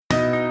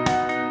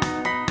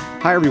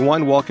Hi,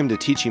 everyone. Welcome to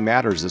Teaching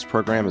Matters. This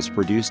program is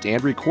produced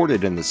and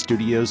recorded in the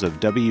studios of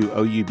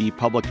WOUB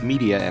Public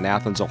Media in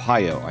Athens,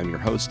 Ohio. I'm your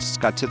host,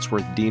 Scott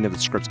Titsworth, Dean of the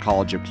Scripps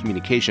College of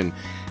Communication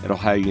at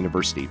Ohio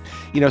University.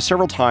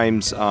 Several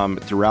times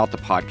throughout the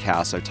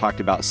podcast, I've talked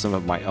about some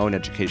of my own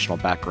educational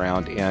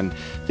background, and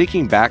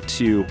thinking back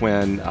to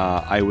when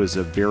I was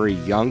a very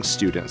young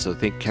student, so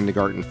think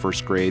kindergarten,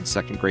 first grade,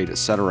 second grade,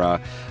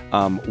 etc.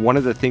 One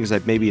of the things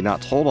I've maybe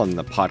not told on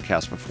the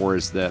podcast before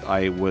is that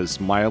I was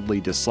mildly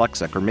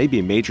dyslexic, or maybe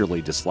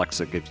majorly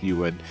dyslexic if you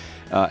would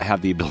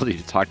have the ability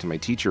to talk to my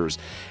teachers.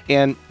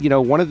 And,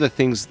 one of the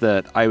things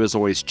that I was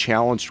always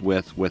challenged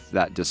with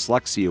that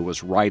dyslexia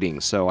was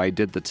writing. So I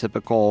did the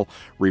typical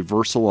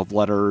reversal of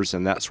letters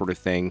and that sort of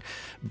thing.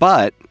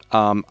 But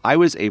I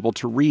was able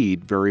to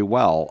read very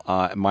well.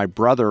 My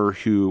brother,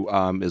 who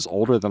is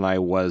older than I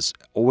was,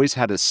 always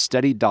had a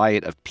steady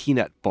diet of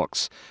peanut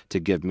books to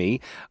give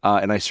me.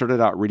 And I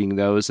started out reading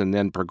those and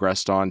then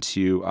progressed on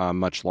to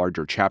much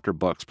larger chapter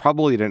books,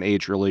 probably at an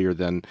age earlier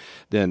than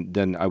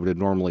I would have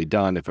normally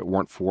done if it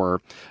weren't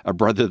for a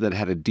brother that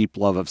had a deep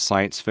love of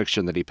science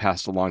fiction that he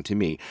passed along to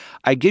me.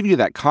 I give you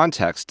that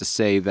context to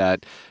say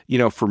that,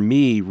 for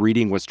me,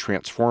 reading was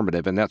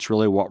transformative, and that's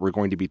really what we're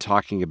going to be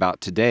talking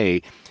about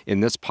today in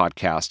this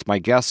podcast. My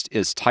guest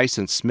is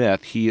Tyson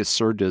Smith. He has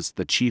served as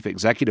the Chief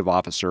Executive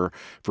Officer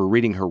for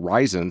Reading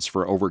Horizons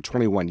for over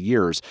 21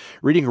 years.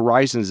 Reading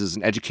Horizons is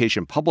an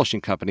education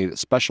publishing company that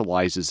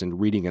specializes in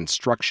reading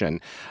instruction,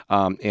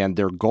 and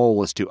their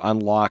goal is to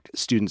unlock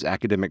students'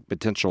 academic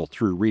potential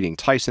through reading.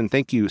 Tyson,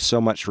 thank you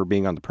so much for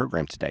being on the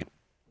program today.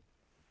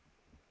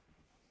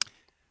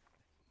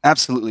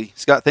 Absolutely.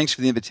 Scott, thanks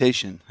for the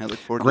invitation. I look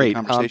forward to the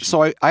conversation.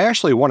 So I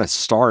actually want to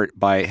start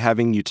by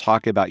having you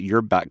talk about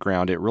your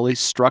background. It really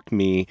struck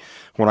me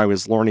when I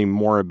was learning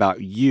more about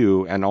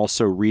you and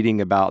also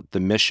reading about the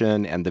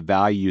mission and the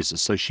values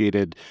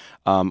associated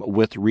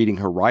with Reading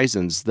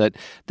Horizons that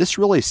this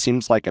really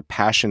seems like a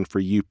passion for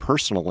you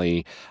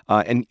personally.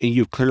 And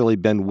you've clearly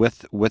been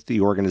with the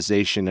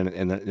organization and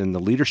in the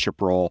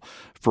leadership role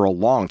for a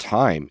long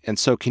time. And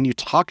so can you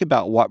talk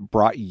about what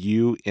brought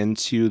you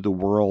into the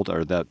world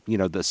or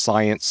the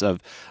science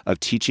of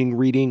teaching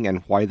reading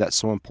and why that's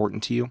so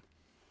important to you?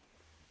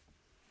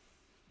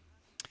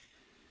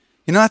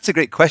 That's a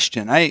great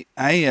question. I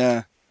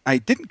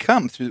didn't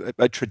come through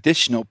a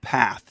traditional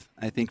path.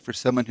 I think for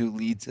someone who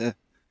leads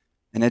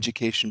an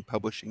education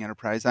publishing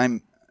enterprise,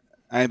 I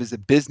was a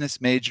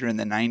business major in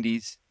the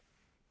 90s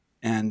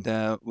and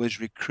was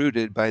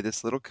recruited by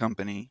this little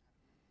company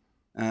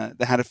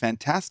that had a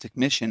fantastic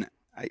mission.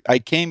 I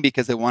came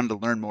because I wanted to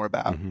learn more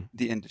about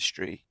the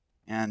industry,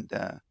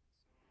 and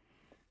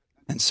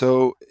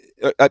so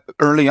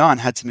early on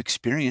had some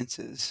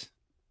experiences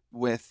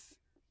with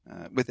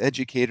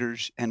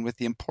educators and with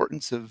the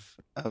importance of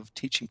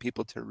teaching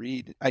people to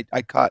read.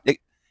 I caught it.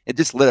 It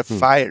just lit a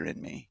fire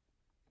in me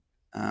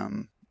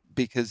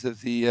because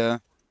of the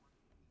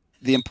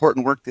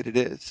important work that it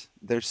is.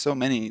 There's so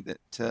many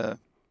that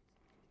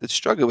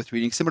struggle with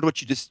reading, similar to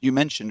what you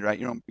mentioned, right?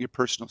 Your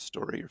personal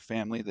story, your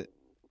family. That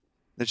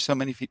there's so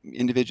many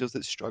individuals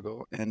that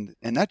struggle, and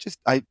that just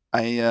I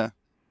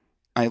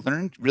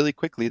learned really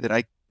quickly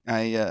that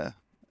I'm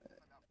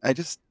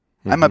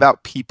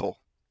about people,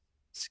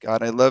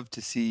 Scott. I love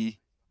to see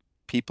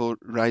people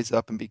rise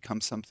up and become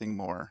something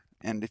more.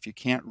 And if you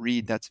can't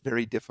read, that's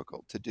very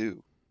difficult to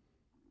do.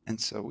 And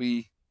so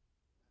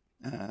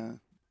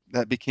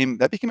that became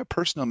a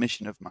personal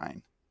mission of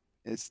mine,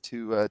 is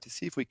to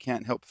see if we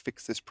can't help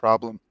fix this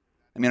problem.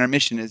 I mean, our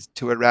mission is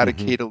to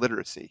eradicate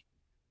illiteracy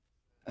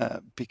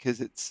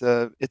because it's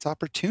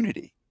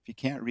opportunity. If you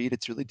can't read,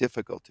 it's really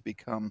difficult to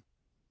become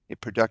a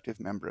productive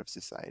member of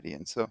society.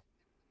 And so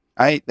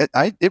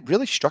it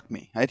really struck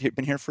me. I'd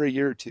been here for a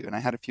year or two, and I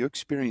had a few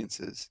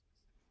experiences,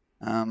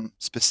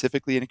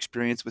 specifically an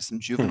experience with some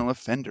juvenile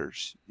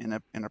offenders in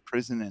a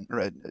prison or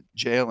a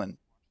jail in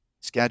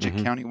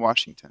Skagit County,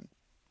 Washington,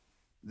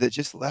 that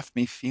just left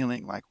me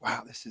feeling like,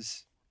 wow, this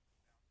is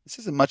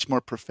a much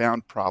more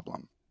profound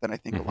problem than I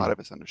think a lot of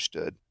us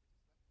understood.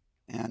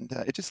 And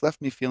it just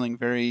left me feeling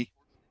very,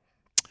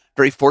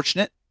 very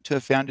fortunate to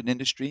have found an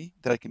industry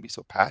that I can be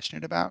so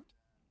passionate about,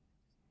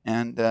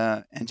 and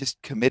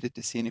just committed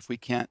to seeing if we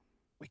can't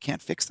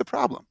fix the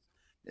problem.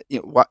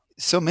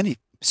 So many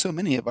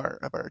of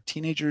our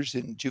teenagers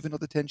in juvenile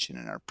detention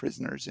and our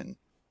prisoners in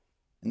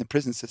the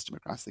prison system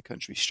across the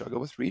country struggle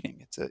with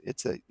reading.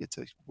 It's a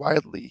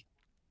wildly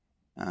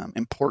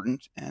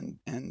important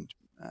and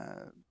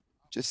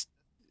just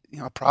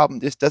a problem.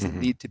 This doesn't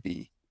need to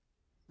be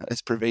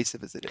as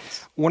pervasive as it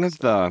is. One of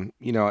the,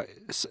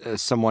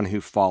 as someone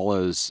who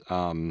follows,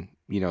 some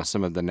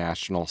of the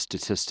national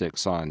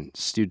statistics on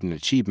student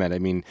achievement, I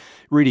mean,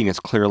 reading is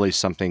clearly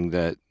something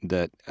that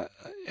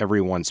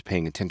everyone's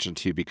paying attention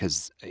to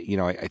because,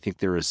 I think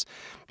there is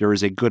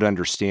a good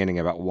understanding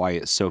about why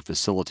it's so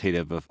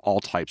facilitative of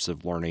all types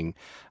of learning,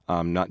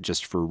 not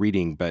just for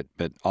reading, but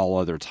all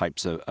other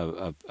types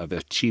of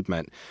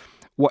achievement.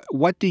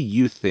 What do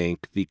you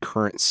think the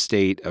current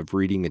state of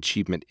reading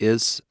achievement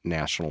is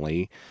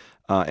nationally?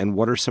 and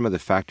what are some of the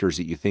factors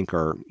that you think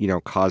are,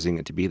 causing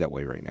it to be that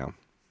way right now?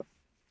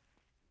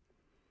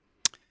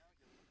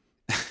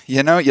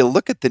 You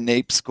look at the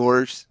NAEP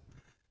scores,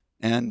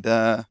 and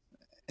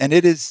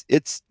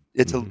it's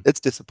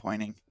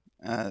disappointing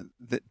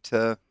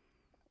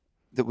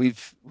that we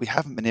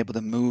haven't been able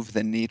to move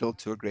the needle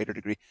to a greater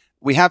degree.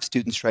 We have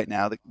students right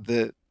now.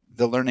 The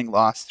learning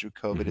loss through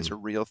COVID is a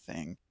real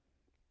thing,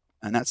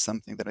 and that's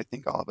something that I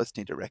think all of us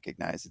need to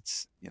recognize.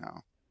 It's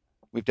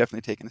we've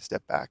definitely taken a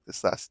step back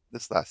this last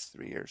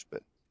 3 years,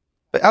 but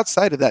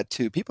outside of that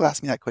too, people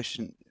ask me that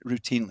question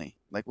routinely,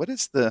 like, what do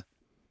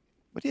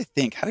you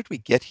think? How did we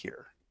get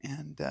here?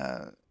 And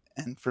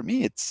for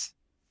me,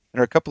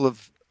 there are a couple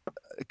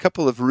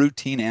of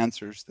routine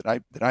answers that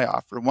I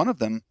offer. One of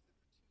them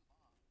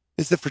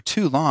is that for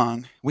too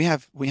long we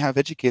have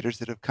educators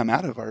that have come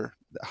out of our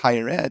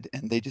higher ed,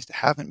 and they just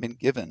haven't been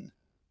given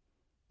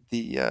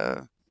the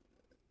uh,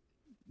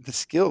 the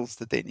skills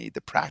that they need,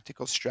 the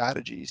practical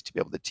strategies to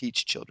be able to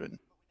teach children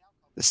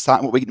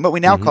what we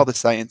now Mm-hmm. call the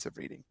science of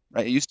reading.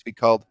 Right? It used to be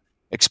called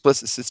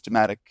explicit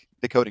systematic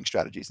decoding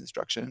strategies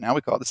instruction, and now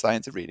we call it the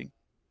science of reading.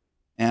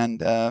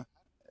 And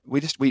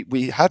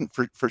we hadn't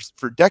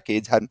for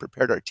decades hadn't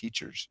prepared our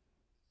teachers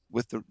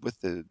with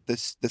the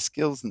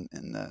skills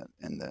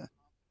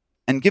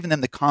and given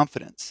them the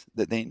confidence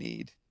that they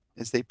need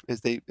as they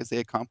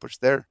accomplish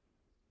their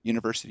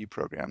university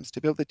programs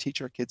to be able to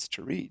teach our kids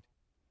to read.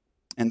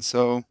 And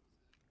so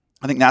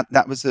I think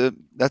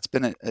that's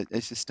been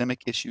a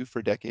systemic issue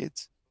for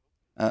decades.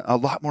 A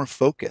lot more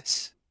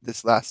focus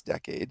this last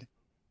decade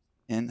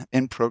in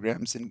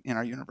programs in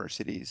our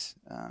universities.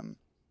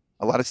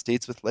 A lot of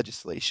states with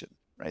legislation,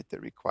 right,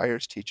 that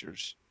requires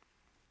teachers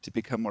to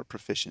become more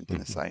proficient in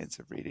the Mm-hmm. science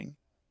of reading,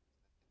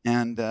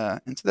 and so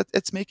that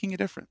it's making a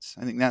difference.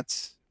 I think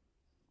that's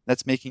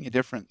making a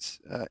difference,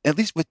 at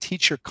least with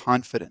teacher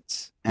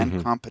confidence and Mm-hmm.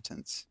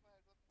 competence,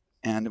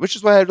 and which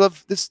is why I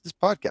love this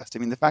podcast. I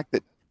mean, the fact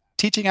that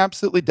teaching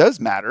absolutely does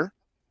matter,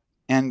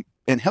 and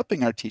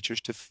helping our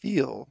teachers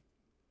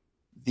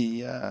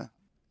the uh,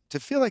 to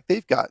feel like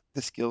they've got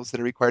the skills that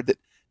are required.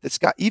 That's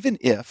got even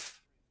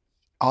if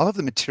all of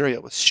the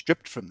material was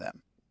stripped from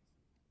them.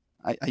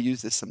 I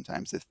use this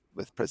sometimes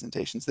with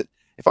presentations that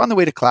if on the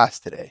way to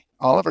class today,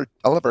 all of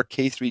our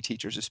K-3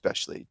 teachers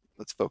especially,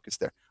 let's focus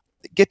there,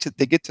 they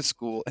get to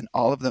school and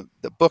all of the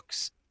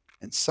books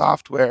and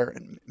software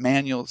and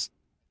manuals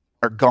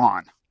are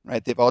gone,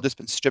 right? They've all just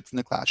been stripped from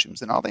the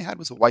classrooms, and all they had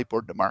was a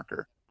whiteboard and a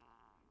marker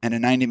and a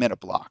 90-minute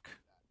block.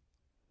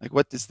 Like,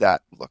 what does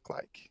that look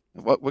like?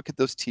 What could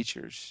those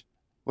teachers,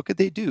 what could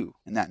they do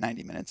in that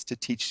 90 minutes to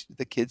teach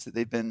the kids that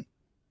they've been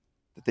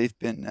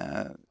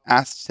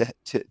asked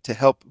to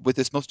help with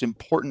this most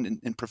important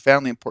and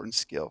profoundly important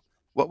skill?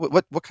 What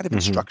kind of Mm-hmm.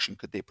 instruction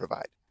could they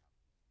provide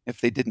if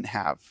they didn't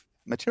have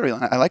material?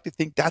 And I like to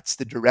think that's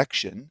the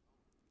direction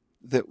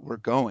that we're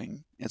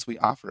going as we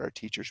offer our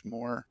teachers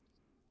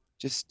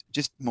just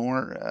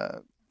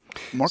more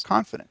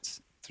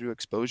confidence through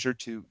exposure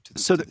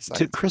So to the to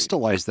science of reading.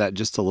 crystallize that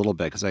just a little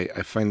bit, because I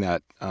find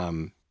that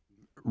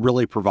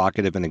really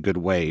provocative in a good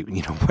way,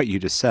 what you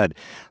just said.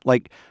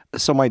 Like,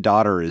 so my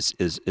daughter is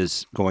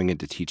going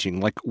into teaching.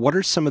 Like, what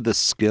are some of the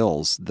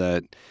skills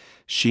that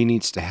she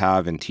needs to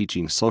have in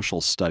teaching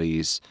social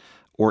studies,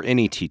 or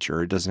any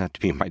teacher? It doesn't have to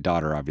be my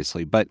daughter,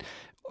 obviously, but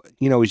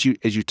as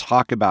you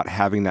talk about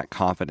having that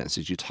confidence,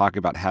 as you talk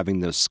about having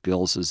those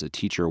skills as a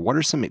teacher, what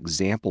are some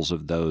examples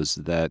of those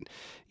that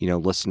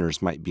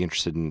listeners might be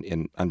interested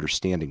in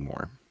understanding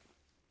more?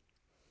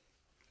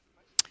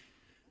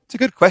 It's a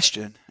good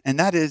question, and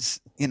that is,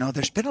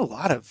 there's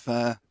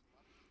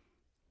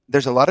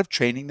a lot of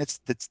training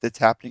that's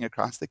happening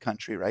across the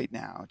country right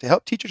now to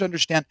help teachers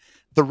understand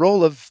the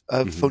role of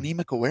Mm-hmm.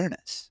 phonemic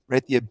awareness,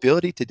 right? The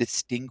ability to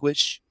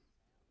distinguish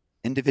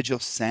individual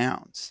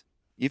sounds,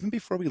 even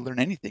before we learn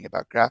anything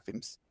about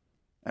graphemes.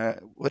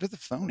 What are the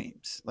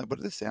phonemes? Like, what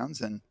are the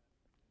sounds?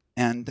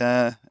 And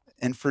uh,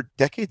 and for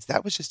decades,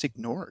 that was just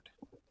ignored,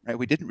 right?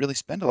 We didn't really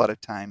spend a lot of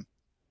time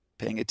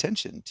paying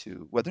attention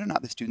to whether or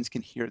not the students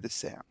can hear the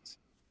sounds,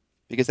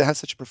 because that has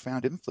such a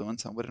profound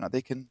influence on whether or not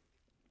they can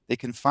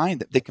find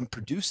that they can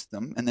produce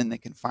them, and then they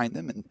can find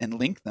them and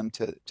link them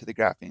to the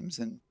graphemes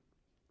and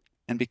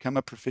become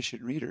a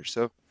proficient reader.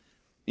 So,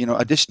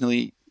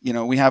 additionally,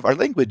 we have our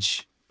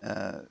language.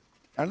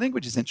 Our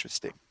language is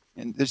interesting,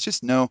 and there's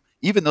just no,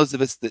 even those of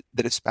us that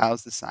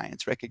espouse the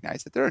science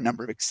recognize that there are a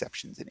number of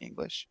exceptions in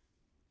English.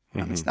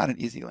 Mm-hmm. It's not an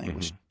easy Mm-hmm.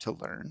 language to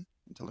learn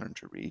and to learn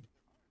to read.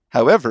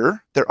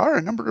 However, there are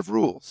a number of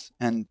rules,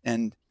 and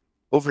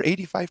over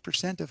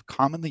 85% of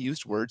commonly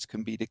used words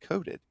can be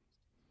decoded.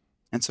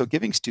 And so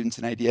giving students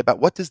an idea about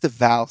what does the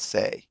vowel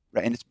say,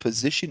 right? And its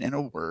position in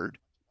a word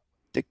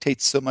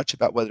dictates so much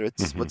about whether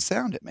it's Mm-hmm. what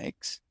sound it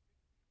makes.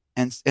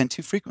 And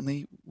too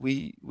frequently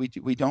we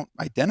don't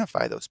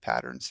identify those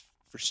patterns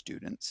for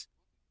students.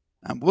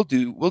 We'll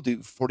do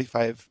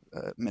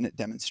 45-minute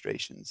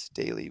demonstrations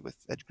daily with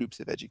groups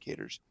of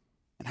educators,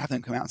 and have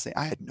them come out and say,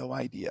 "I had no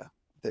idea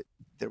that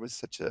there was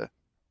so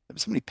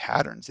many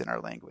patterns in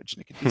our language,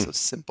 and it could be Hmm. so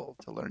simple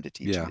to learn to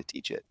teach and Yeah. to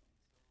teach it."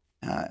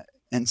 Uh,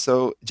 And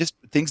so just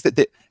things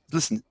that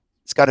listen,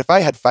 Scott, if I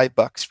had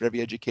 $5 for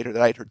every educator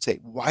that I'd heard say,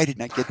 why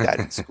didn't I get that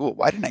in school?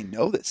 Why didn't I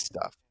know this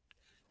stuff?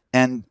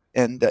 And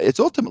it's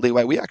ultimately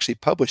why we actually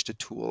published a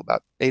tool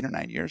about 8 or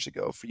 9 years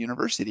ago for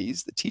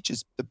universities that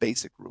teaches the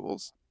basic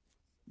rules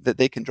that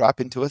they can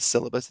drop into a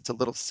syllabus. It's a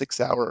little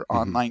 6-hour Hmm.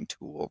 online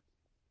tool,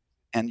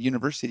 and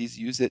universities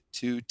use it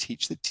to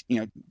teach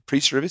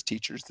pre-service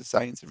teachers the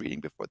science of reading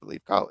before they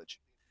leave college.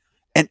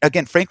 And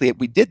again, frankly,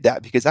 we did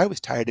that because I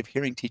was tired of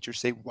hearing teachers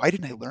say, "Why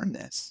didn't I learn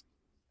this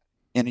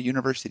in a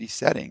university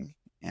setting?"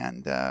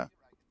 And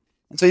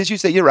so, as you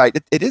say, you're right.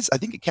 It is. I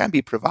think it can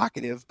be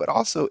provocative, but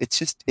also it's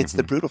the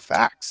Hmm. brutal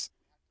facts.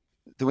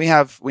 We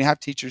have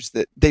teachers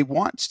that they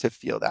want to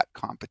feel that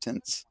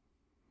competence.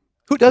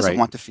 Who doesn't Right.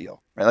 want to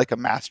feel right like a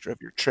master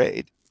of your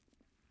trade?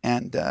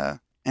 And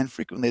and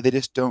frequently they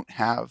just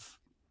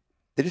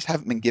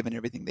haven't been given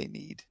everything they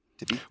need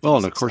to Well,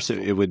 be and of course,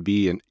 successful.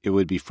 it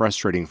would be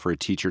frustrating for a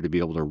teacher to be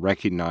able to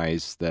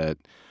recognize that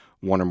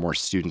one or more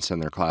students in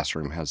their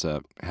classroom has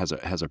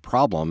a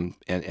problem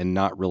and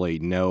not really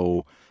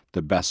know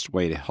the best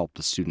way to help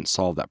the student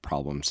solve that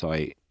problem. So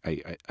I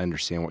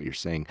understand what you're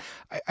saying.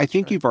 I That's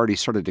think right. you've already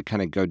started to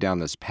kind of go down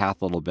this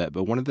path a little bit,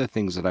 but one of the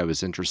things that I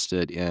was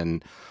interested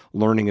in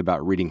learning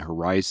about Reading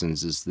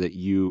Horizons is that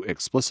you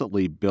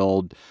explicitly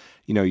build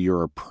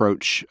your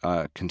approach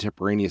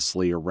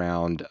contemporaneously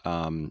around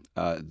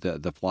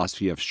the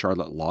philosophy of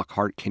Charlotte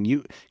Lockhart. Can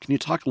you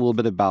talk a little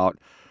bit about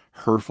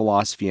her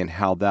philosophy and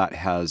how that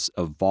has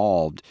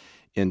evolved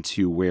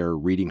into where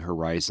Reading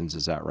Horizons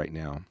is at right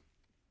now?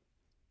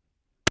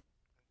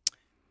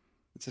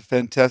 It's a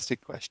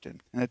fantastic question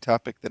and a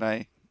topic that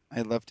I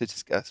love to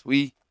discuss.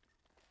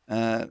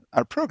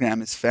 Our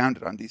program is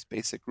founded on these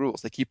basic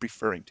rules. They keep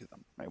referring to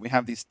them, right? We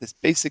have this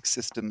basic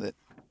system that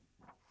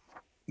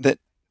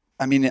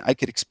I mean, I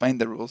could explain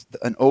the rules,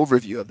 an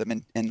overview of them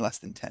in less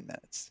than 10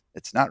 minutes.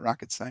 It's not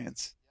rocket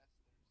science.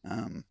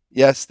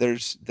 Yes,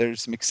 there's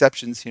some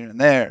exceptions here and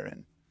there,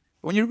 and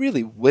when you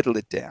really whittle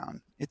it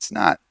down, it's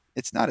not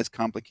as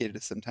complicated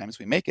as sometimes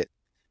we make it.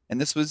 And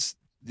this was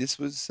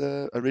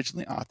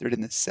originally authored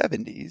in the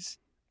 70s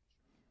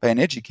by an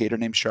educator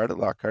named Charlotte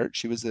Lockhart.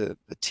 She was a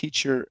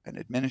teacher and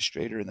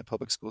administrator in the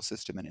public school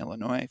system in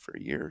Illinois for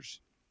years,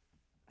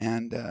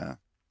 and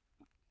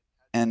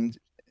and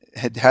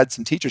had had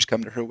some teachers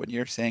come to her one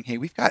year saying, "Hey,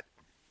 we've got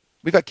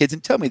kids,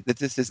 and tell me that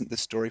this isn't the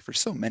story for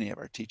so many of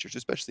our teachers,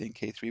 especially in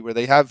K-3, where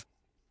they have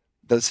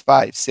those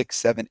 5, 6,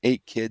 7,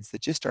 8 kids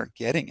that just aren't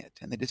getting it,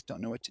 and they just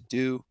don't know what to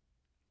do."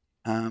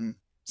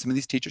 Some of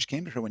these teachers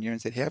came to her one year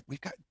and said, "Hey, we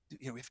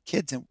have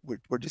kids, and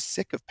we're just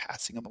sick of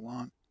passing them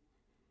along."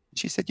 And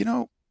she said,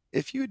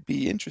 if you'd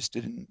be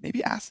interested in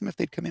maybe ask them if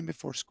they'd come in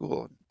before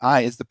school. And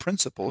I, as the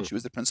principal, Hmm. she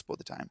was the principal at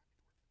the time,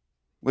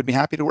 would be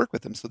happy to work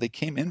with them. So they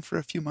came in for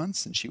a few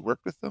months, and she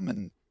worked with them,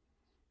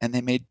 and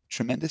they made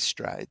tremendous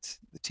strides.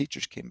 The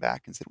teachers came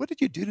back and said, "What did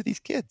you do to these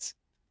kids?"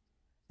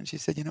 And she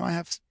said, I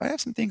have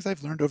some things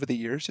I've learned over the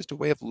years, just a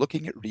way of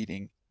looking at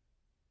reading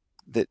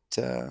that's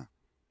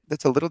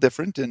a little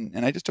different,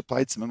 and I just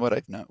applied some of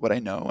what I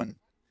know,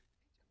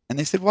 and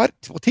they said, "What?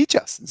 Well, teach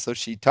us." And so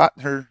she taught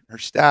her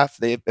staff.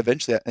 They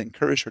eventually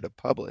encouraged her to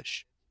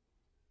publish,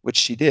 which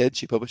she did.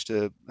 She published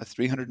a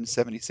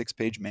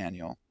 376-page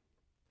manual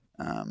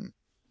um,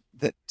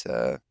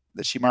 that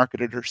she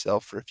marketed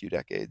herself for a few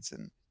decades,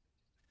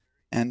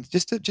 and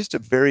just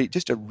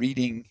a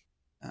reading,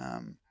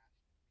 um,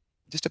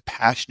 just a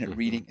passionate Hmm.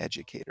 reading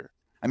educator.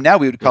 I mean, now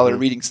we would call her a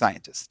Hmm. reading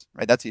scientist,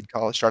 right? That's what you'd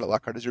call Charlotte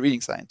Lockhart as a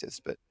reading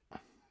scientist, but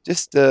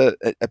just a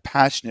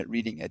passionate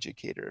reading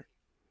educator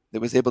that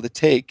was able to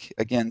take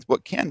again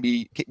what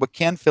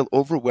can feel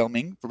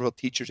overwhelming for both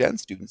teachers and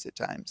students at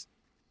times,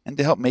 and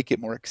to help make it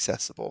more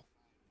accessible,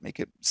 make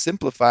it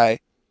simplify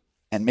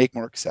and make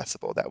more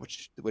accessible that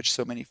which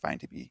so many find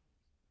to be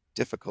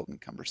difficult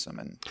and cumbersome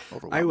and I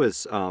overwhelming.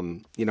 was,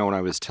 when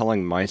I was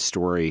telling my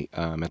story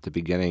at the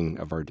beginning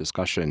of our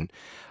discussion,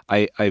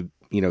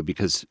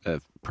 because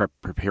of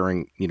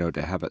preparing,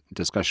 to have a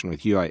discussion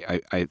with you,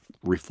 I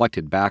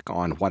reflected back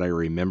on what I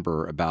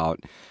remember about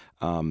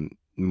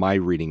my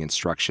reading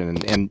instruction,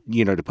 and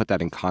to put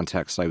that in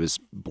context, I was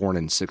born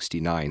in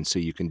 '69, so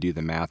you can do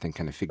the math and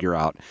kind of figure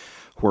out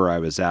where I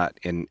was at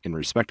in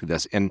respect to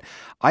this, and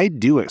I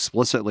do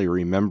explicitly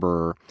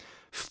remember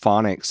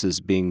phonics as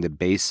being the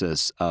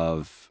basis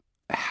of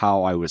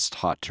how I was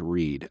taught to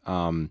read.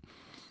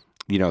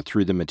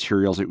 Through the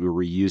materials that we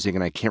were using,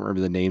 and I can't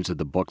remember the names of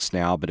the books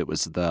now, but it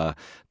was the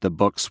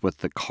books with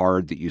the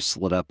card that you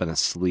slid up in a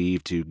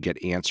sleeve to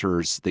get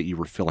answers that you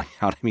were filling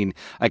out. I mean,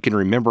 I can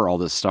remember all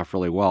this stuff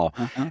really well.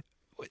 Uh-huh.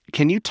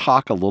 Can you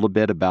talk a little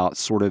bit about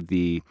sort of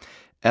the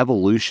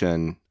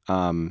evolution,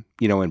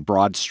 in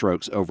broad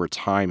strokes over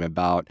time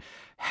about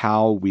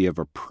how we have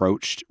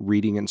approached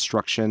reading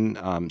instruction?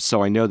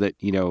 So I know that,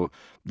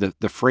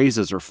 the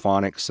phrases are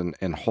phonics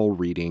and whole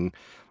reading.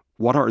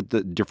 What are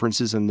the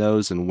differences in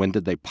those, and when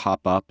did they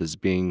pop up as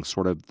being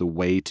sort of the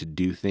way to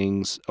do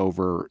things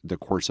over the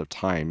course of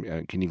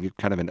time? Can you give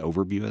kind of an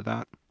overview of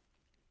that?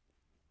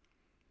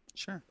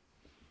 Sure.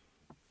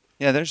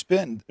 Yeah,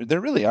 there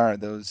really are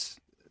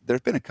there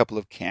have been a couple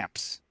of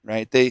camps,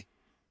 right? They've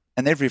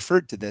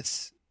referred to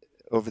this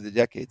over the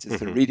decades as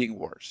the reading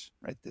wars,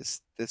 right?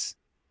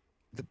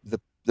 The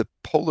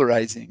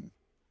polarizing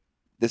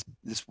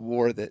this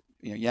war that,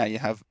 you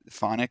have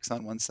phonics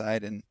on one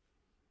side and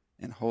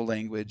whole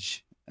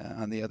language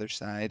on the other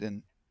side,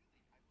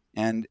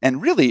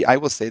 and really, I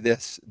will say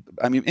this.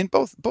 I mean, in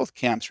both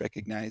camps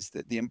recognize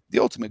that the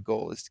ultimate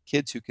goal is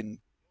kids who can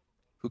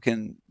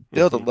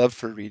build a love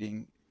for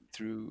reading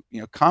through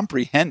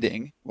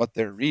comprehending what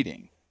they're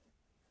reading.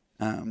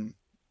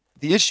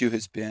 The issue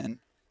has been,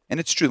 and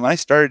it's true, when I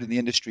started in the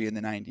industry in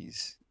the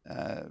 90s,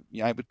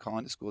 I would call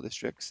into school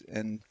districts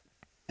and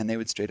they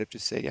would straight up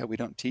just say, yeah, we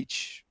don't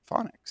teach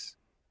phonics.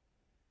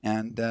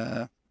 And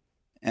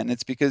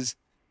it's because,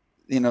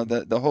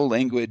 the whole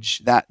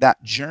language,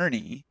 that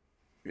journey,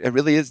 it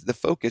really is, the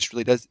focus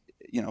really does,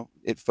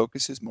 it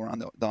focuses more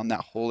on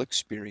that whole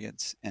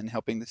experience and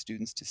helping the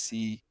students to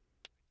see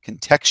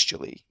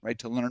contextually, right,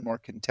 to learn more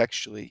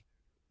contextually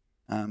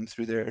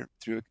through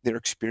their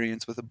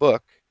experience with a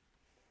book.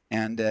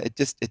 And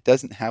it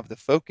doesn't have the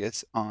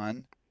focus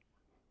on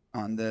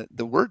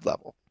the word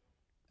level.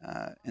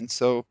 And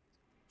so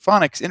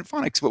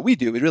phonics, what we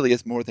do, it really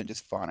is more than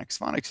just phonics.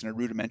 Phonics in a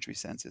rudimentary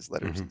sense is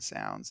letters and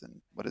sounds,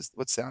 and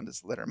what sound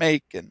does the letter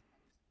make, and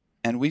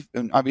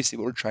obviously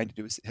what we're trying to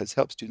do is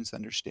help students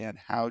understand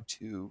how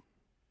to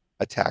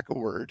attack a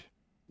word,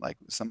 like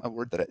a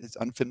word that is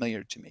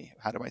unfamiliar to me.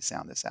 How do I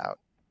sound this out?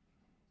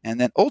 And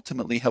then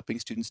ultimately helping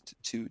students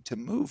to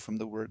move from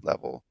the word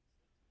level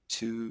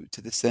to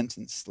the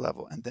sentence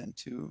level, and then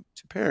to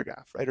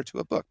paragraph, right, or to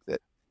a book that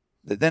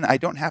then I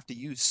don't have to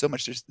use so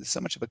much. There's so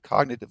much of a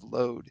cognitive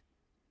load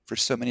for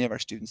so many of our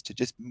students to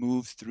just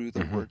move through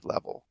the word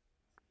level.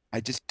 I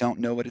just don't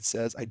know what it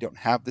says. I don't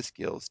have the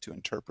skills to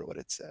interpret what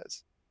it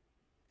says,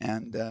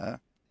 and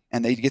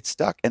they get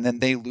stuck, and then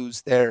they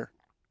lose their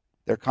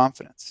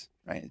confidence,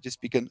 right? It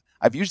just becomes.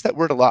 I've used that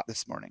word a lot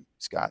this morning,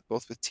 Scott,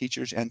 both with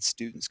teachers and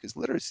students, because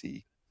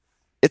literacy,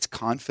 it's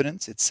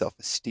confidence, it's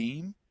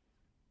self-esteem,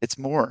 it's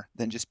more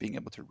than just being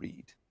able to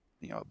read,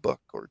 a book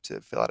or to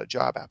fill out a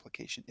job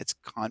application. It's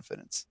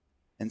confidence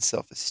and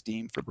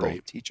self-esteem for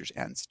both teachers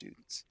and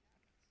students.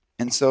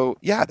 And so,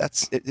 yeah,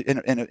 that's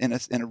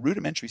in a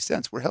rudimentary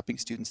sense, we're helping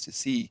students to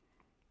see,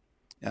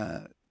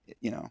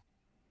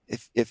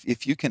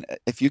 if you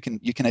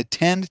can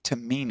attend to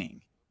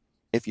meaning,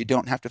 if you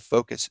don't have to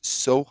focus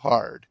so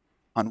hard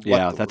on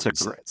what the word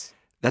says.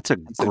 That's a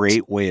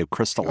great way of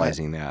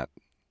crystallizing that.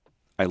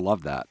 I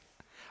love that.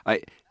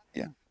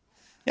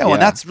 Well,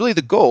 and that's really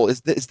the goal.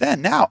 Is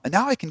then now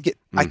I can get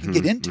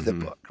into the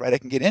book, right? I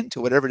can get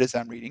into whatever it is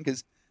I'm reading,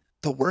 because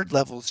the word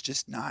level is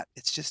just not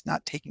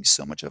taking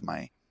so much of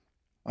my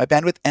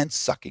bandwidth and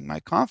sucking my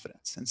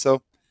confidence. And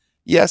so,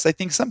 yes, I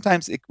think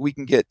sometimes we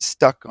can get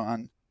stuck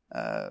on,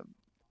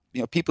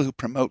 people who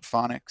promote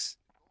phonics.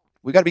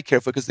 We got to be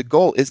careful, because the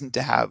goal isn't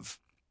to have,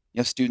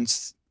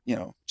 students,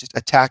 just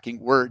attacking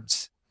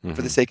words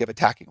for the sake of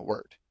attacking a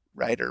word,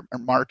 right? Or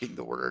marking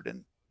the word.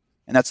 And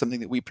that's something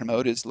that we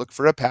promote, is look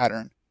for a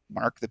pattern,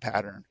 mark the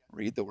pattern,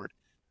 read the word.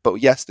 But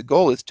yes, the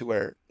goal is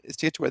to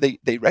get to where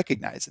they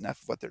recognize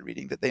enough of what they're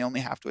reading that they only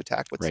have to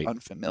attack what's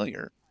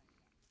unfamiliar.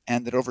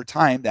 And that over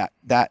time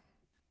that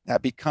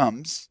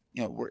becomes,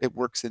 it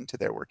works into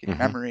their working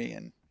memory,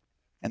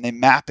 and they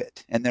map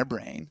it in their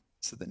brain,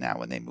 so that now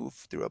when they move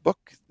through a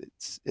book,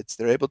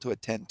 they're able to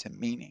attend to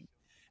meaning.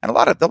 And a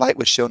lot of the light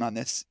was shown on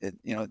this in,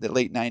 the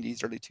late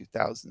 90s, early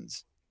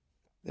 2000s.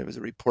 There was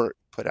a report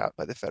put out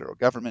by the federal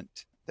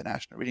government, the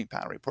National Reading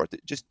Panel report,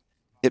 that just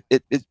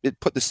it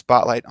put the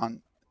spotlight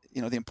on,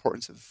 the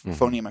importance of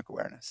phonemic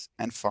awareness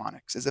and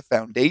phonics as a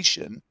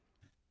foundation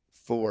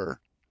for,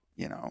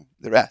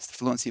 the rest: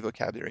 fluency,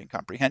 vocabulary, and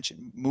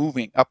comprehension,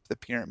 moving up the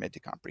pyramid to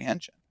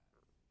comprehension.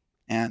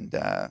 And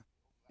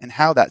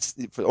how that's,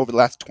 for over the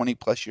last 20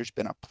 plus years,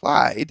 been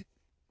applied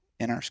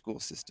in our school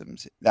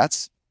systems.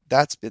 That's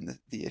been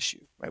the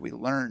issue, right? We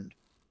learned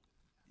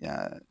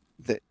that,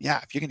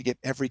 if you're going to give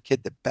every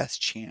kid the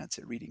best chance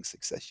at reading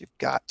success, you've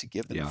got to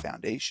give them a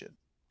foundation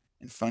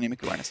in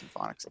phonemic awareness and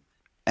phonics.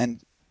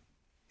 And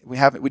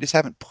we just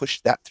haven't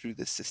pushed that through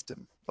the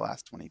system the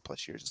last 20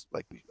 plus years.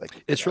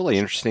 It's really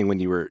interesting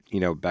when you were,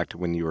 back to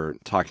when you were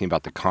talking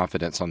about the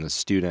confidence on the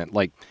student.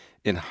 Like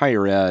in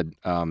higher ed,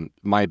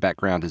 my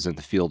background is in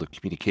the field of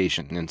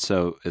communication. And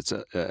so it's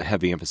a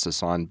heavy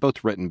emphasis on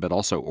both written but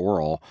also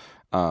oral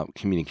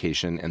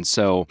communication. And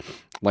so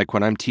like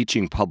when I'm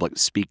teaching public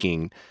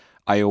speaking,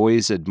 I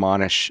always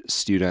admonish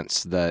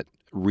students that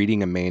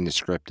reading a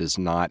manuscript is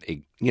not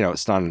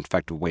it's not an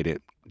effective way to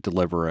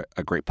deliver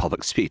a great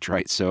public speech,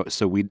 right? So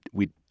we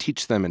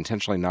teach them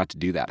intentionally not to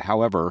do that.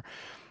 However,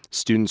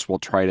 students will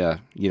try to,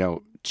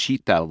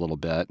 cheat that a little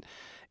bit.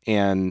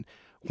 And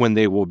when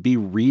they will be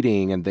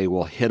reading and they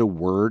will hit a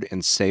word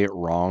and say it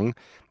wrong,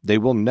 they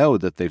will know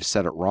that they've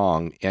said it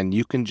wrong, and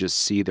you can just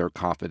see their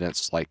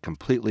confidence like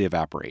completely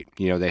evaporate.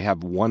 They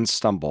have one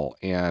stumble,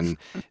 and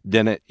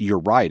then you're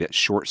right, it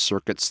short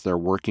circuits their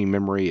working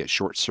memory, it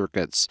short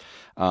circuits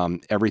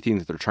everything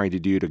that they're trying to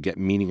do to get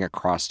meaning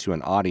across to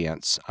an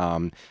audience,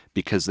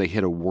 because they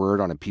hit a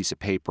word on a piece of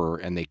paper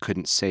and they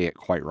couldn't say it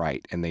quite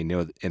right, and they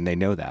know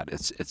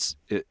that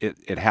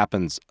it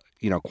happens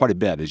quite a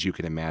bit, as you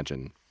can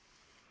imagine.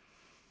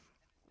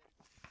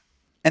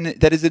 And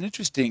that is an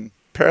interesting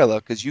parallel,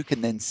 because you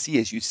can then see,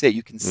 as you say,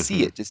 you can see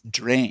Mm-hmm. it just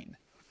drain,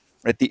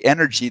 right? The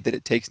energy that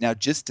it takes now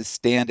just to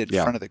stand in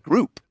Yeah. front of the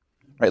group,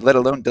 right? Let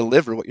alone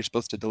deliver what you're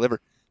supposed to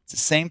deliver. It's the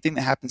same thing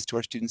that happens to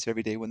our students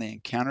every day when they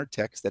encounter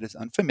text that is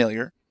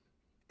unfamiliar,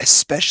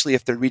 especially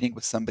if they're reading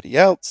with somebody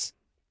else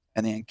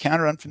and they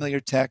encounter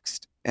unfamiliar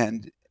text,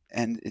 and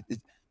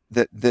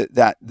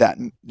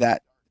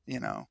that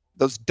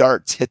those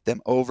darts hit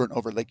them over and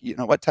over. Like, you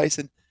know what,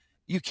 Tyson,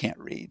 you can't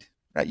read,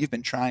 right? You've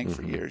been trying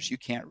for Mm-hmm. years. You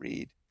can't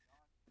read.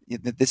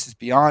 This is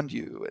beyond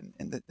you.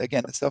 And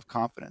again, the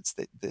self-confidence,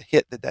 the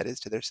hit that is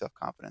to their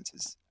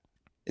self-confidence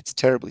it's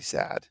terribly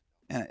sad.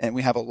 And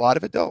we have a lot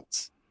of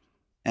adults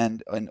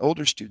and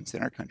older students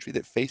in our country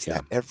that face Yeah.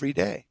 that every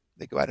day.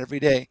 They go out every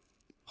day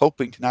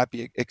hoping to not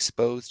be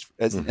exposed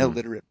as an Mm-hmm.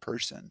 illiterate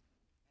person.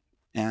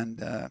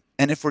 And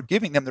if we're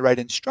giving them the right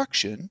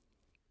instruction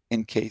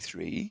in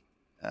K3,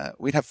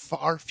 we'd have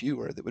far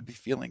fewer that would be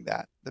feeling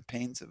the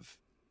pains of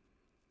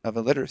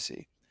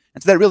illiteracy.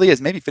 And so that really is,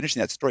 maybe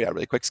finishing that story out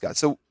really quick, Scott.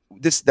 So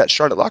that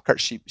Charlotte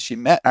Lockhart, she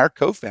met our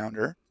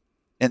co-founder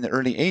in the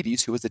early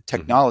 80s, who was a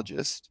Mm-hmm.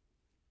 technologist.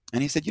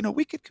 And he said,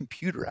 we could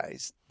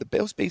computerize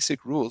those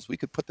basic rules. We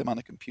could put them on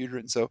the computer.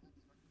 And so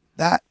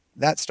that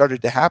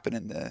started to happen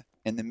in the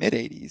mid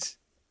 80s.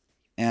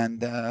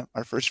 And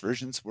our first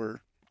versions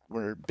were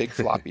big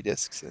floppy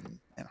disks and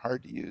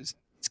hard to use.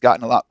 It's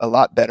gotten a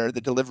lot better.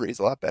 The delivery is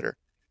a lot better,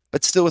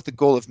 but still with the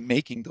goal of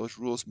making those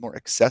rules more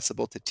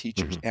accessible to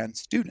teachers Mm-hmm. and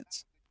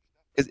students.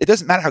 It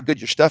doesn't matter how good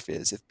your stuff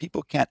is if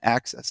people can't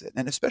access it,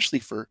 and especially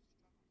for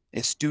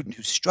a student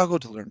who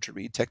struggled to learn to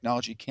read,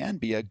 technology can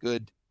be a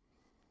good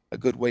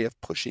way of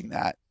pushing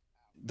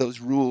those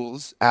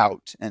rules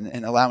out,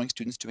 and allowing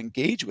students to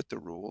engage with the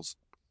rules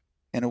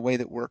in a way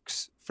that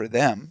works for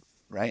them,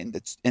 right? And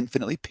that's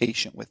infinitely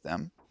patient with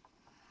them.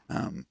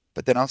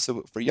 But then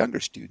also for younger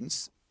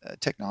students,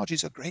 technology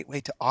is a great way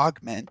to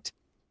augment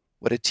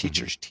what a Mm-hmm.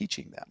 teacher's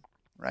teaching them,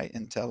 right?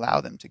 And to allow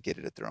them to get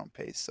it at their own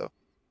pace. So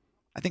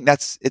I think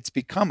it's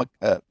become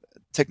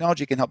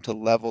technology can help to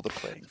level the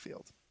playing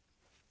field,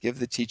 give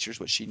the teachers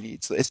what she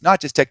needs. So it's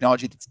not just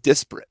technology that's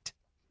disparate,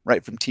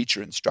 right, from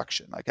teacher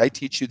instruction. Like, I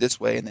teach you this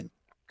way and then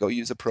go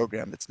use a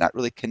program that's not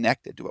really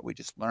connected to what we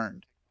just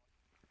learned,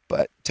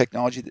 but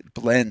technology that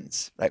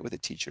blends right with a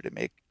teacher to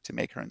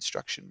make her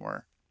instruction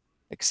more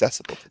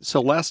accessible to the So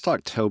student. last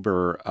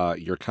October,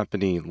 your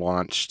company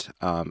launched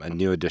a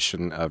new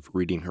edition of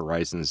Reading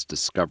Horizons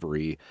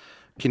Discovery.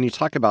 Can you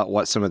talk about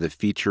what some of the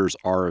features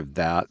are of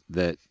that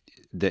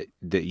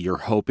you're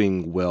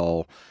hoping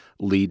will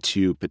lead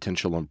to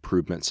potential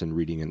improvements in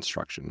reading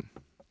instruction?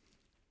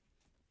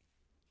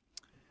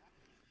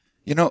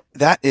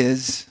 That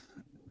is,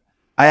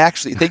 I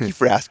actually thank you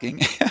for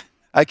asking.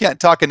 I can't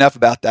talk enough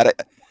about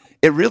that.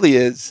 It really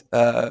is.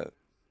 There's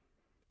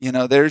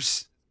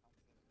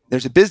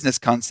a business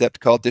concept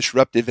called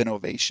disruptive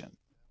innovation,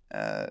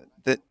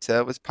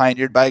 that was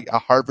pioneered by a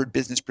Harvard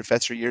business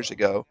professor years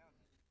ago.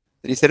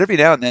 That he said every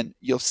now and then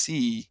you'll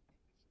see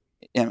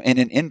in an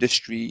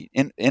industry,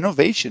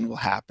 innovation will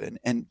happen,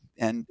 and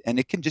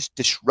it can just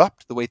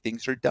disrupt the way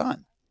things are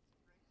done.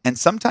 And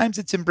sometimes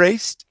it's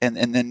embraced, and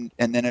then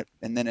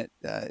it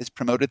is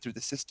promoted through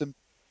the system.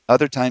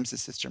 Other times the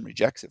system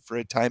rejects it for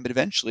a time, but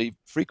eventually,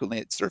 frequently,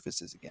 it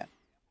surfaces again.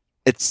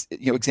 It's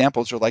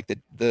examples are like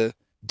the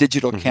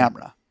digital Mm-hmm.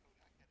 camera,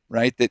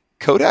 right? That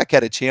Kodak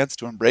had a chance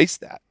to embrace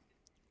that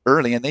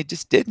early, and they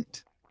just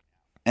didn't.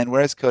 And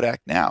where's Kodak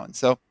now? And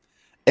so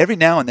every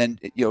now and then,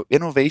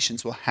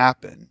 innovations will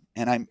happen,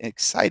 and I'm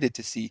excited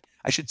to see.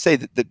 I should say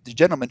that the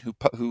gentleman who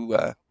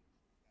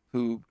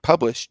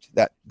published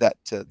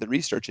the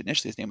research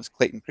initially, his name was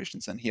Clayton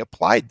Christensen. He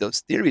applied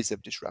those theories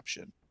of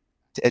disruption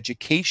to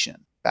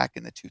education back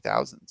in the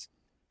 2000s.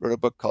 Wrote a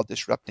book called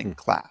Disrupting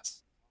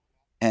Class,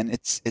 and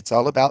it's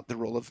all about the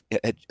role of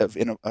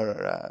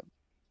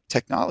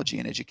technology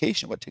in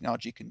education, what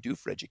technology can do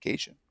for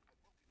education.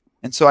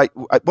 And so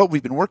what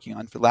we've been working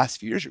on for the last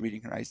few years at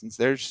Reading Horizons,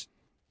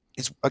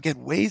 is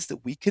again ways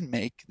that we can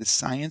make the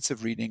science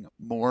of reading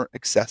more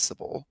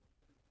accessible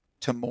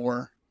to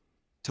more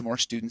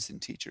students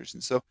and teachers.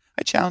 And so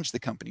I challenged the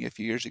company a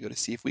few years ago to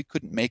see if we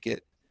couldn't make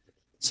it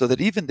so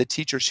that even the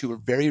teachers who were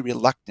very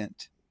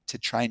reluctant to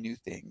try new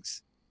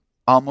things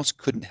almost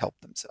couldn't help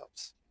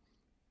themselves.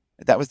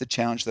 That was the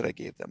challenge that I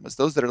gave them, was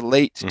those that are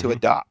late to Mm-hmm.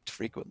 adopt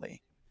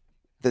frequently,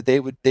 that they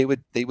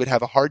would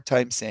have a hard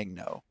time saying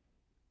no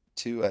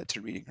to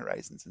Reading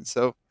Horizons. And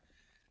so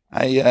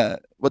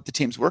what the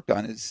team's worked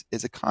on is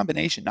a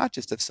combination, not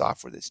just of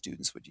software that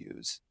students would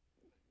use,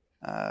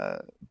 uh,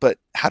 but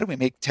how do we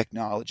make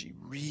technology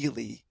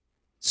really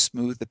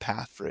smooth the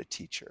path for a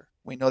teacher?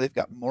 We know they've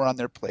got more on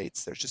their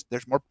plates.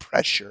 There's more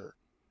pressure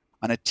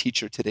on a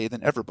teacher today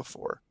than ever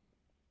before.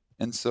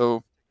 And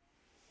so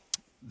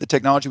the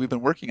technology we've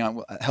been working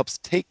on helps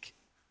take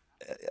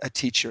a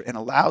teacher and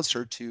allows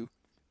her to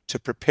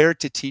prepare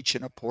to teach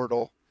in a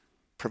portal,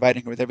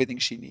 providing her with everything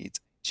she needs.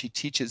 She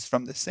teaches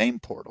from the same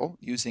portal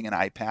using an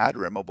iPad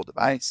or a mobile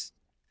device.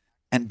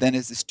 And then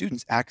as the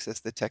students access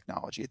the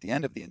technology at the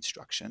end of the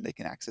instruction, they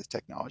can access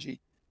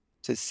technology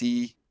to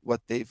see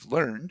what they've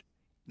learned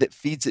that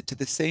feeds it to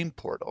the same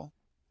portal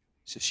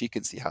so she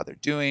can see how they're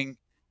doing.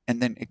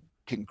 And then it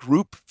can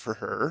group for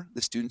her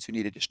the students who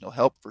need additional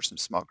help for some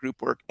small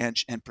group work and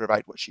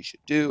provide what she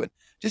should do. And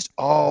just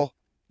all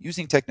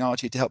using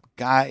technology to help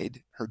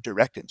guide her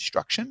direct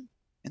instruction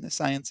in the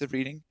science of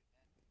reading.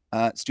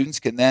 Students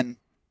can then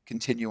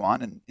continue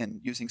on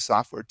and using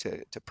software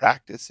to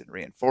practice and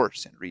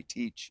reinforce and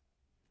reteach.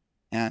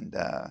 And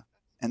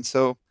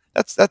so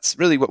that's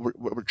really what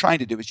we're trying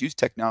to do, is use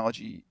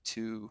technology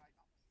to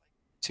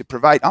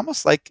provide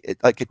almost like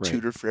a Right.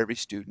 tutor for every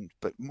student,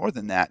 but more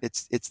than that,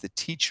 it's the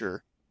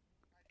teacher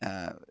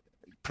uh,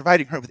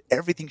 providing her with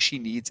everything she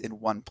needs in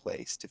one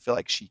place to feel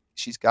like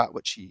she's got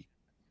what she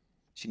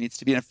needs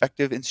to be an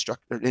effective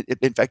instructor in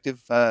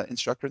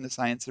the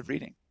science of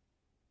reading.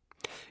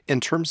 In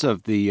terms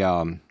of the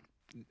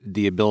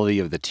ability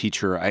of the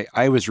teacher,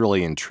 I was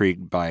really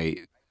intrigued by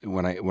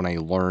when I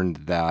learned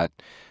that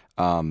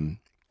um,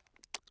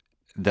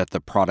 that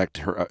the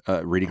product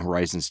Reading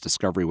Horizons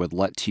Discovery would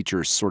let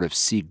teachers sort of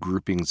see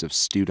groupings of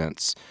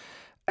students.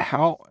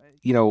 How,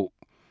 you know,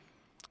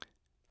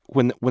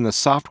 when the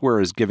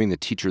software is giving the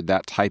teacher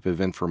that type of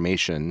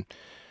information,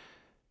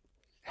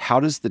 how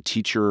does the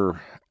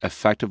teacher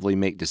effectively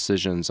make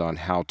decisions on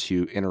how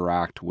to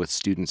interact with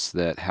students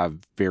that have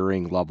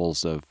varying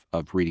levels of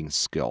reading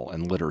skill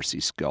and literacy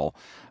skill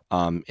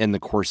in the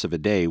course of a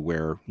day,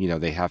 where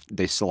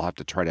they still have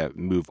to try to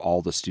move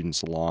all the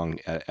students along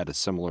at a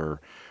similar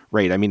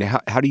rate? I mean,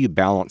 how do you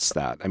balance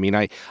that? I mean,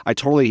 I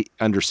totally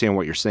understand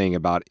what you're saying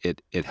about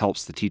it. It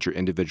helps the teacher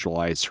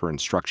individualize her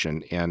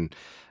instruction, and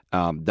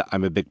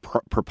I'm a big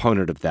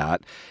proponent of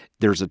that.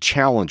 There's a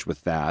challenge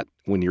with that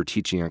when you're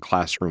teaching a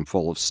classroom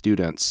full of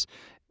students.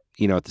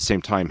 At the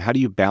same time, how do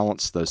you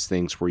balance those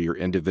things where you're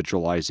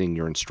individualizing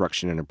your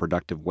instruction in a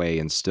productive way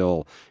and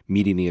still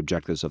meeting the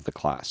objectives of the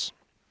class?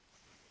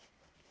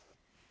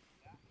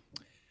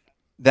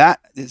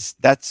 That's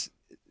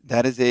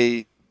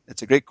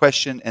a great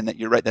question, and that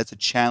you're right. That's a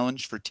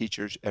challenge for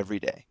teachers every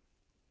day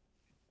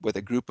with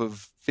a group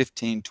of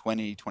 15,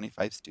 20,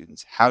 25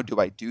 students. How do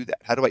I do that?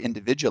 How do I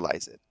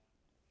individualize it?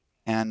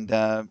 And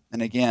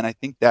again, I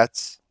think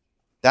that's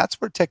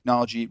where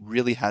technology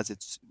really has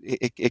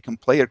it can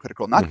play a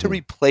critical, not to Mm-hmm.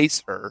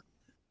 replace her,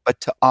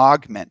 but to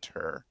augment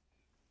her.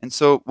 And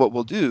so what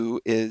we'll do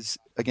is,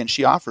 again,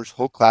 she offers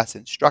whole class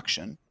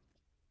instruction,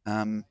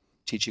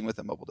 teaching with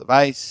a mobile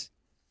device.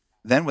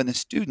 Then when the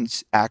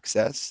students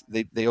access,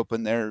 they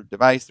open their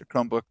device, their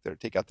Chromebook, they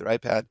take out their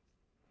iPad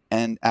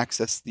and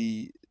access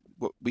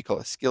what we call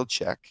a skill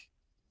check,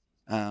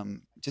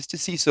 just to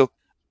see. So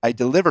I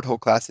delivered whole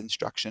class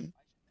instruction.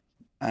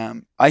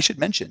 I should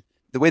mention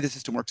the way the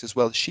system works as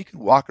well is she can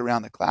walk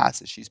around the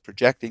class as she's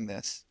projecting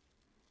this,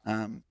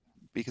 um,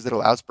 because it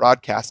allows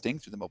broadcasting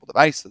through the mobile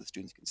device so the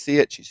students can see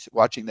it. She's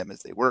watching them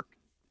as they work.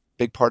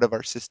 Big part of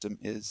our system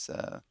is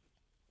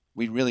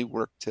we really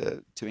work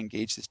to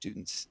engage the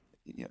students.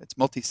 It's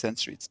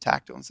multisensory, it's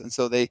tactile, and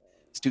so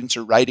students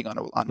are writing on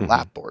a Mm-hmm.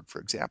 lapboard, for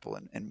example,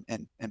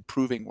 and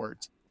proving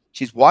words.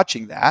 She's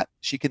watching that.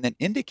 She can then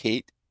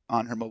indicate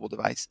on her mobile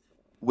device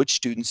which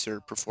students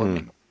are Mm-hmm.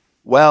 performing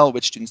well,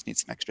 which students need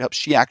some extra help.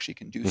 She actually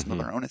can do some of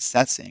Mm-hmm. her own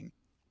assessing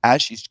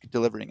as she's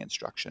delivering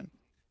instruction.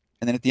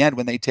 And then at the end,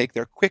 when they take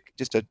their quick,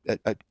 just a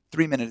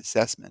 3-minute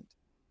assessment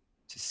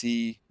to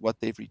see what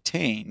they've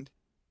retained,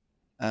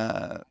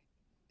 uh,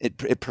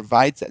 it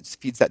provides that,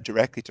 feeds that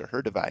directly to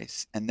her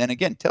device, and then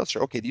again tells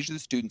her, okay, these are the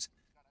students.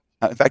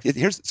 In fact,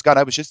 here's Scott.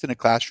 I was just in a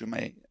classroom.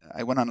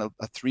 I went on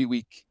a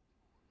 3-week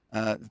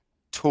uh,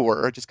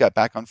 tour. I just got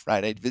back on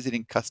Friday,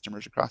 visiting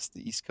customers across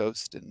the East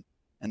Coast and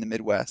the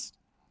Midwest,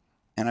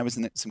 and I was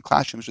in some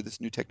classrooms where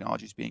this new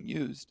technology is being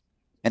used,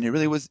 and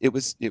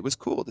it was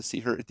cool to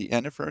see her at the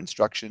end of her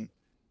instruction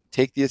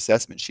take the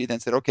assessment. She then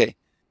said, okay,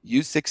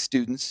 you 6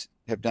 students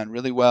have done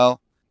really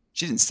well.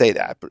 She didn't say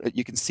that, but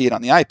you can see it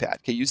on the iPad.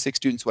 Okay, you 6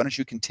 students, why don't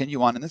you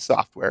continue on in the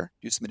software,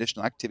 do some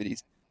additional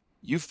activities.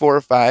 You 4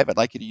 or 5, I'd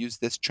like you to use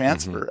this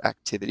Mm-hmm. transfer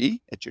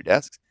activity at your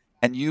desks,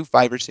 and you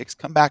 5 or 6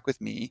 come back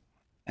with me,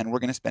 and we're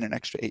going to spend an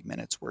extra 8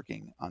 minutes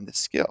working on this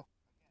skill.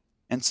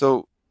 And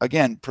so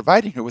again,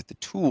 providing her with the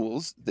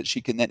tools that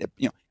she can then,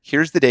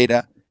 here's the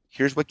data,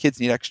 here's what kids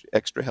need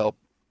extra help,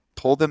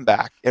 pull them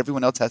back.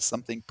 Everyone else has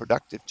something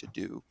productive to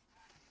do.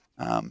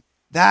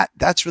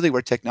 That's really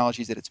where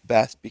technology is at its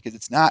best, because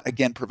it's not,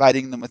 again,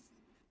 providing them with,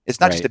 it's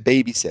not just Right. a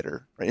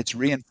babysitter, right? It's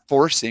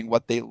reinforcing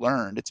what they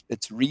learned.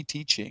 It's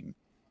reteaching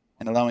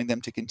and allowing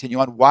them to continue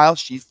on while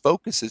she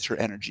focuses her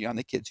energy on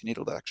the kids who need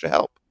a little extra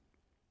help.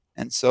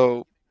 And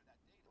so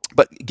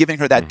but giving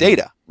her that Mm-hmm.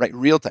 data, right,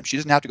 real time. She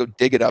doesn't have to go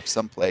dig it up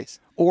someplace,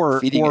 Or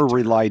feeding it to her,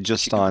 rely but she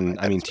just can on, provide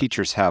I that mean, instruction.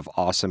 teachers have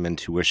awesome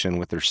intuition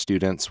with their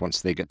students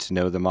once they get to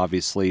know them,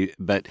 obviously.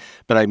 But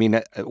I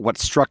mean, what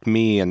struck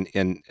me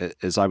and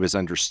as I was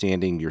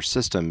understanding your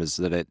system is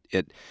that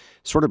it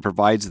sort of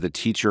provides the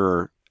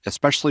teacher,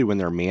 especially when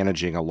they're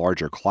managing a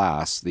larger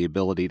class, the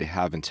ability to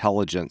have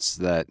intelligence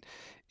that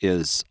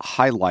is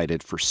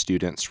highlighted for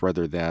students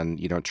rather than,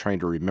 trying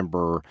to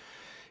remember,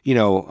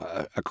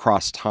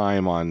 across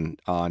time on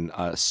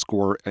a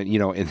score,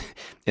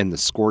 in the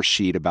score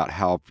sheet about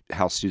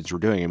how students were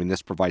doing. I mean,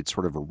 this provides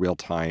sort of a real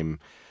time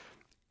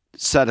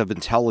set of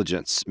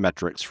intelligence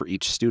metrics for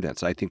each student.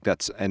 So I think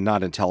that's, and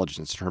not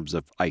intelligence in terms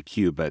of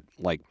IQ, but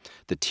like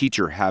the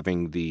teacher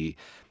having the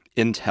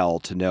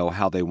intel to know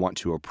how they want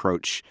to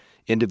approach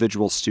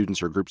individual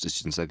students or groups of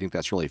students. I think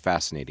that's really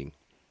fascinating.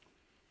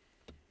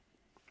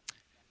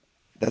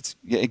 That's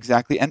yeah,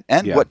 exactly, and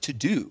Yeah. what to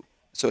do.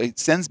 So it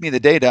sends me the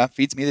data,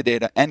 feeds me the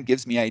data, and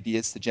gives me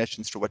ideas,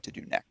 suggestions for what to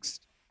do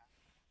next,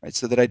 right?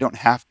 So that I don't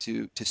have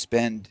to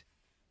spend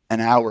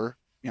an hour,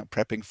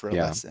 prepping for a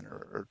Yeah. lesson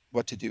or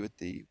what to do with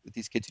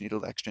these kids who need a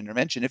little extra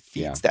intervention. It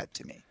Yeah. feeds that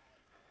to me.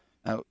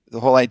 The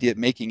whole idea of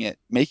making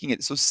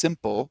it so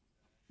simple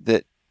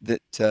that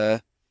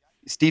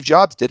Steve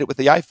Jobs did it with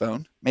the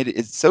iPhone. Made it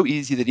it's so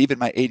easy that even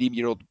my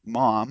 80-year-old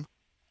mom,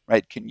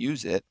 right, can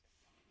use it.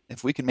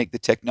 If we can make the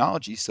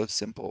technology so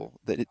simple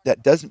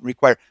that doesn't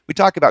require, we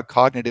talk about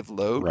cognitive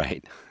load,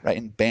 Right. right,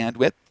 and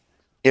bandwidth.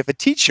 If a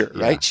teacher,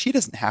 Yeah. right, she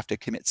doesn't have to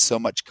commit so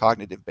much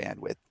cognitive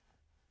bandwidth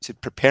to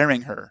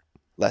preparing her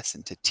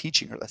lesson, to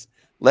teaching her lesson.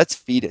 Let's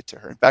feed it to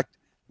her. In fact,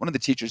 one of the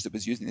teachers that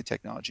was using the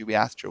technology, we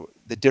asked her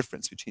the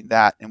difference between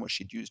that and what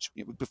she'd used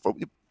before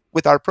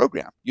with our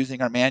program,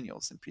 using our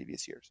manuals in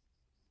previous years.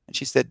 And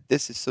she said,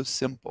 "This is so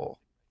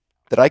simple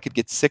that I could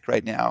get sick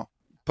right now,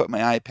 put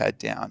my iPad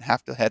down,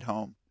 have to head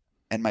home,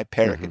 and my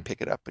parrot Mm-hmm. could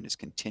pick it up and just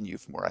continue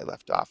from where I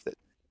left off." That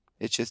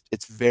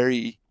it's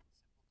very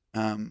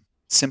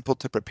simple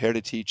to prepare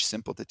to teach,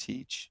 simple to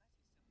teach.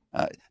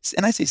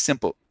 And I say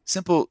simple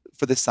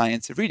for the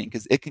science of reading,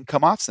 because it can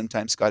come off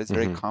sometimes, Scott, is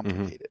very Mm-hmm. Mm-hmm.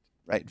 complicated,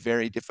 right?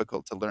 Very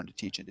difficult to learn to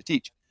teach and to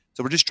teach.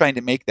 So we're just trying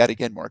to make that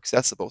again more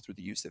accessible through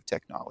the use of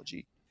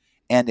technology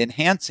and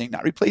enhancing,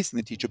 not replacing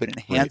the teacher, but Right.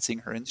 enhancing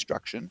her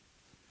instruction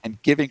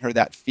and giving her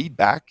that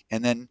feedback,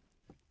 and then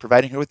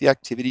providing her with the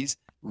activities,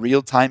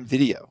 real time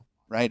video,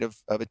 right,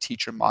 of a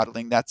teacher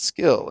modeling that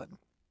skill.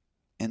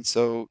 And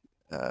so,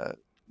 uh,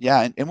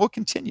 yeah, and we'll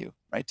continue,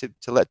 right,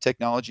 to let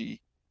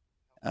technology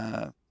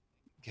uh,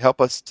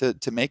 help us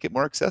to make it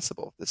more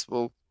accessible. This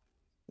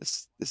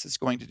is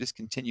going to just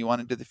continue on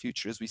into the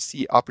future as we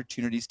see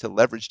opportunities to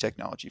leverage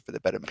technology for the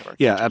betterment of our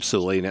Yeah, teachers and our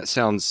absolutely. And it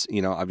students.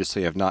 sounds,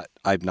 obviously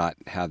I've not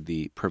had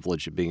the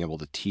privilege of being able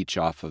to teach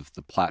off of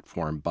the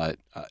platform, but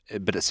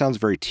it sounds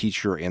very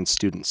teacher and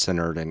student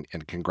centered,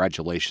 and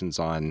congratulations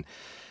on,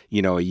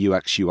 a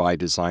UX UI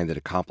design that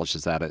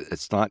accomplishes that.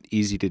 It's not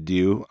easy to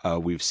do.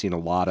 We've seen a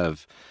lot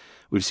of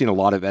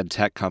ed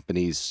tech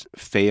companies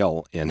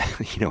fail in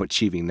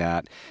achieving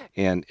that,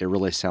 and it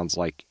really sounds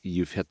like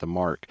you've hit the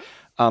mark.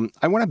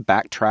 I want to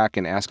backtrack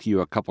and ask you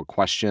a couple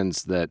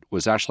questions that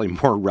was actually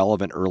more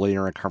relevant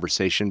earlier in a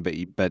conversation, but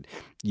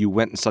you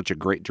went in such a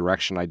great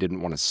direction. I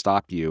didn't want to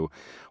stop you.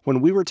 When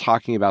we were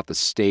talking about the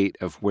state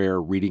of where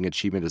reading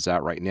achievement is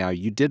at right now,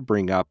 you did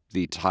bring up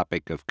the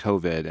topic of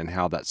COVID and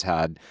how that's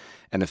had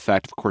an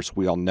effect. Of course,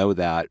 we all know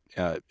that.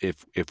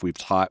 If we've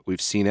taught,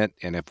 we've seen it,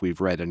 and if we've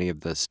read any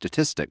of the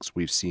statistics,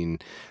 we've seen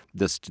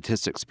the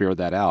statistics bear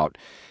that out.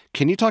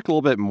 Can you talk a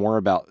little bit more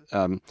about,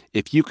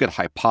 if you could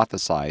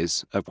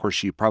hypothesize? Of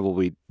course, you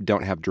probably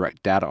don't have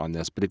direct data on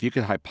this, but if you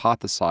could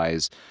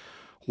hypothesize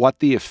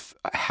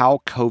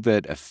how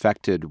COVID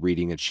affected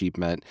reading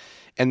achievement.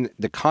 And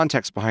the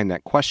context behind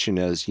that question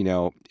is,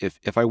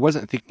 if I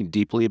wasn't thinking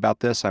deeply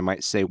about this, I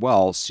might say,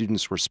 well,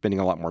 students were spending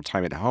a lot more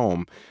time at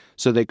home,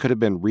 so they could have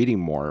been reading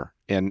more,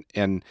 and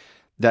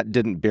that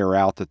didn't bear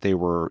out that they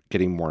were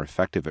getting more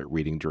effective at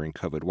reading during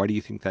COVID. Why do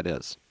you think that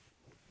is?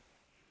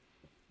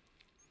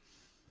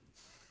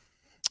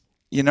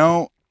 You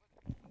know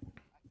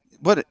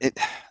what?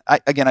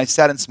 I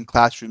sat in some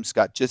classrooms,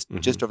 Scott, Mm-hmm.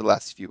 just over the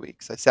last few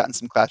weeks. I sat in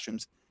some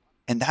classrooms,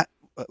 and that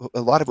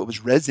a lot of what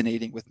was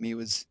resonating with me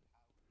was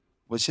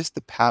just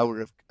the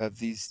power of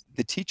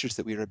the teachers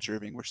that we were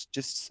observing were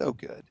just so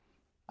good.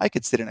 I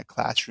could sit in a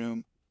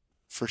classroom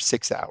for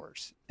 6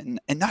 hours and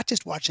not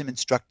just watch them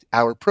instruct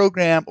our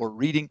program or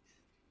reading,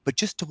 but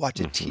just to watch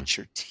a Mm-hmm.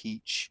 teacher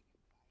teach.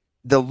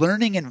 The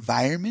learning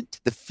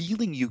environment, the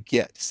feeling you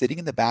get sitting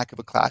in the back of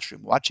a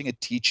classroom, watching a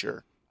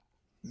teacher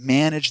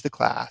manage the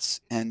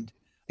class, and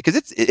because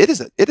it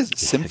is a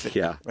symphony,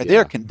 Yeah, right? They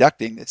are yeah.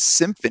 conducting this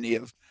symphony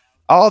of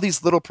all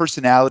these little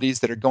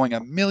personalities that are going a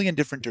million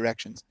different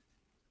directions,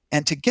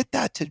 and to get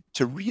that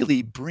to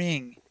really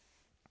bring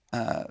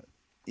uh,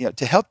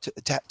 to help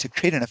to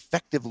create an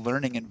effective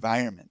learning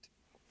environment.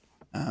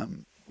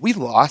 We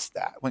lost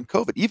that when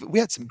COVID. Even we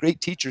had some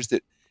great teachers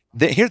that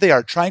here they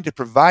are trying to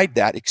provide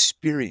that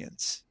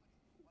experience,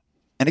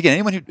 And again,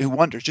 anyone who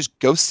wonders, just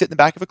go sit in the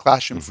back of a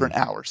classroom for an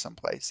Mm-hmm. hour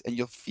someplace, and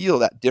you'll feel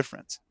that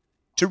difference.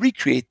 To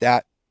recreate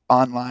that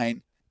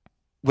online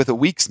with a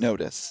week's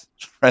notice,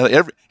 right?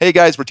 Like hey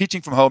guys, we're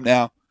teaching from home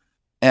now,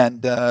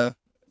 and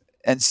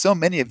so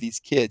many of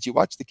these kids, you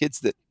watch the kids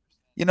that,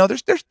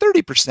 there's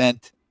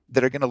 30%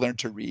 that are going to learn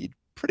to read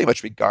pretty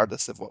much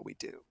regardless of what we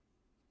do.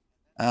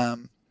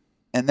 Um,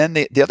 and then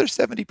the other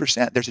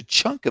 70%, there's a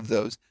chunk of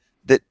those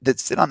that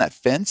sit on that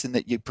fence, and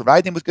that you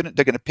provide them with good,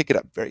 they're going to pick it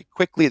up very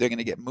quickly. They're going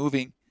to get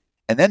moving.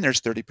 And then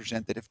there's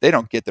 30% that if they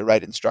don't get the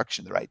right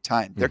instruction, the right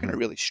time, they're going Mm-hmm. to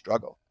really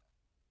struggle.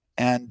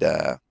 And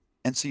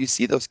so you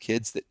see those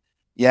kids that,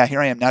 yeah, here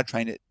I am now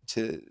trying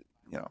to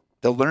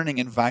the learning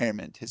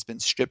environment has been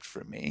stripped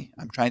from me.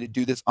 I'm trying to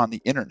do this on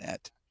the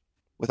internet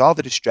with all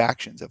the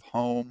distractions of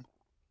home,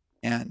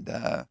 and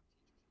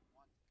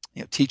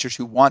teachers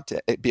who want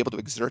to be able to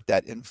exert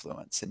that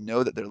influence and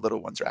know that their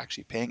little ones are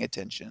actually paying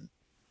attention,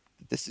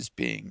 that this is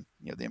being,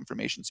 the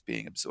information's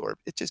being absorbed.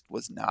 It just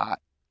was not,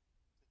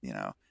 you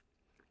know,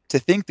 to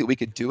think that we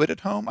could do it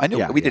at home. I know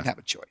Yeah, we yeah. didn't have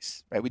a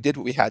choice, right? We did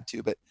what we had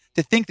to, but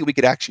to think that we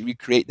could actually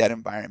recreate that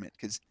environment,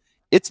 because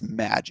it's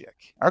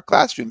magic. Our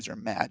classrooms are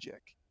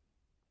magic.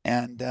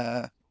 And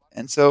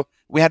so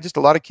we had just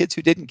a lot of kids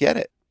who didn't get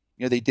it.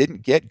 They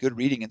didn't get good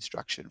reading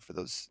instruction for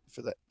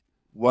that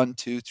 1,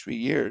 2, 3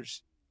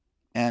 years.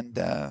 And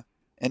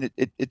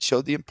it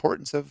showed the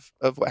importance of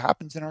what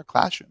happens in our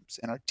classrooms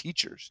and our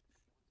teachers,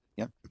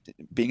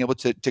 being able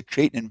to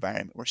create an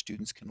environment where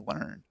students can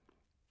learn.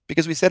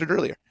 Because we said it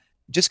earlier,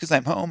 just because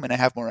I'm home and I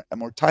have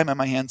more time on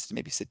my hands to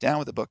maybe sit down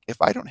with a book,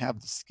 if I don't have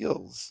the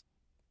skills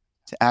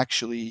to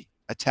actually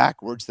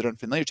attack words that are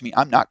unfamiliar to me,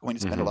 I'm not going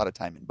to spend a Mm-hmm. lot of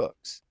time in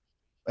books.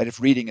 Right?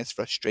 If reading is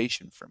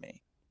frustration for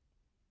me,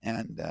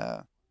 and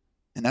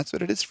that's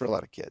what it is for a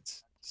lot of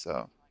kids.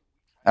 So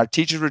our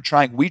teachers were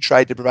trying. We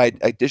tried to provide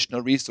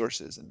additional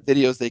resources and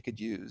videos they could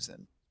use,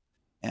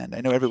 and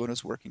I know everyone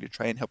was working to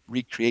try and help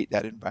recreate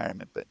that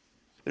environment. But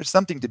there's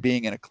something to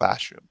being in a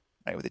classroom,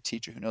 right, with a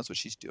teacher who knows what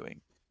she's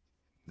doing,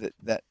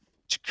 that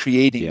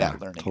creating Yeah,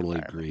 that learning totally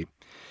environment.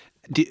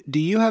 agree. Do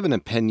you have an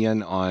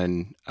opinion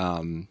on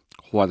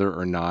whether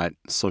or not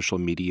social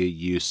media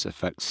use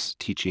affects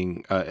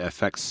teaching,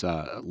 affects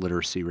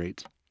literacy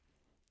rates?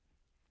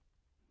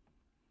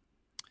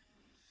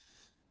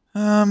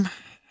 Um,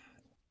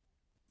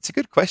 it's a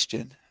good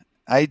question.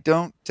 I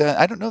don't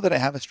know that I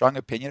have a strong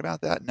opinion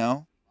about that.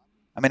 No,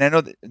 I mean I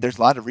know that there's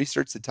a lot of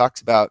research that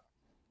talks about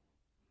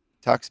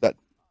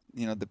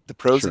the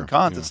pros and Sure.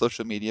 cons of Yeah.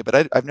 social media,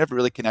 but I've never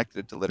really connected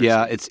it to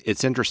Yeah, literacy.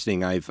 it's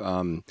interesting. I've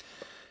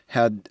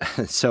had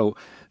so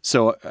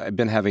I've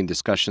been having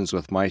discussions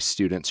with my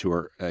students who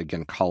are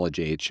again college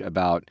age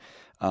about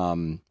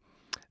um,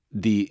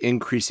 the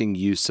increasing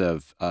use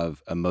of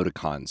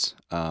emoticons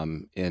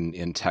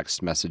in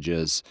text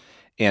messages,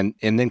 and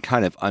then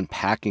kind of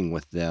unpacking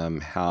with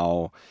them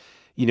how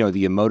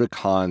the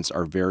emoticons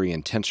are very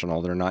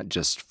intentional. They're not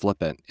just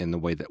flippant in the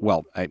way that,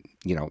 well, I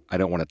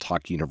don't want to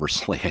talk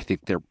universally. I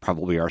think there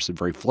probably are some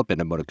very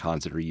flippant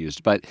emoticons that are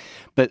used, but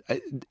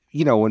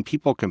when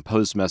people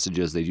compose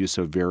messages, they do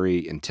so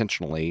very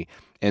intentionally.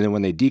 And then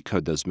when they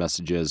decode those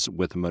messages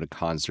with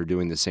emoticons, they're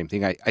doing the same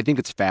thing. I think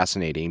it's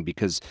fascinating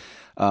because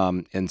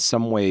in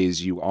some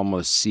ways you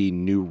almost see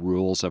new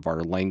rules of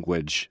our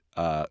language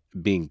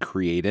being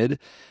created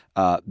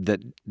that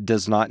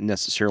does not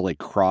necessarily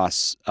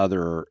cross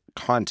other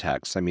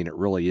contexts. I mean, it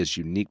really is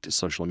unique to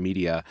social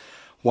media.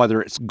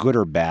 Whether it's good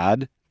or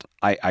bad,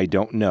 I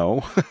don't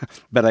know,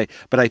 but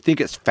I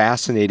think it's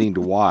fascinating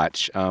to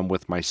watch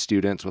with my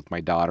students, with my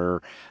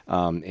daughter,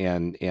 and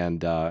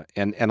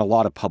a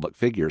lot of public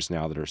figures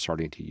now that are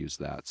starting to use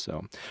that.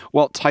 So,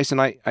 well, Tyson,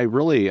 I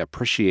really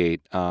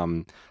appreciate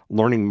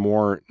learning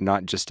more,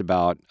 not just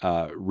about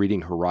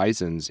Reading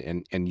Horizons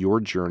and your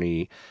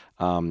journey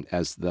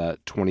as the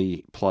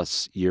 20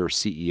 plus year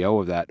CEO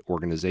of that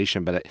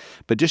organization, but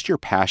just your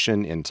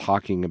passion in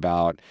talking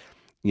about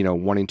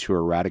wanting to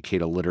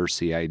eradicate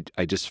illiteracy.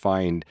 I just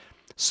find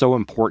so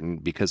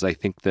important because I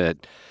think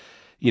that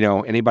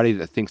anybody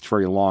that thinks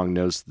very long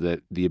knows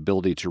that the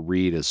ability to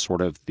read is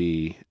sort of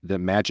the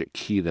magic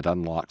key that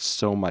unlocks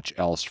so much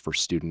else for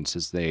students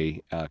as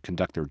they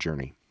conduct their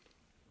journey.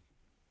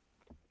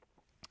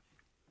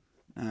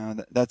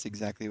 That's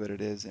exactly what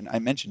it is. And I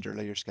mentioned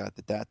earlier, Scott,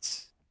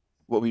 that's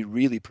what we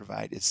really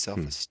provide is Hmm.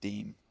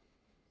 self-esteem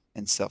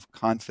and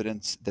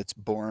self-confidence that's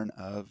born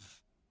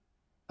of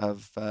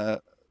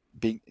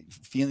being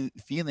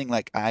feeling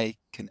like I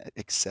can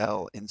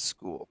excel in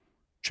school,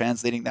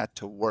 translating that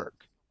to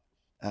work.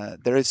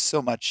 There is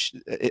so much.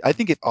 I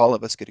think if all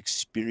of us could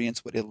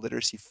experience what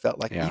illiteracy felt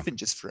like, Yeah. even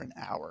just for an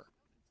hour,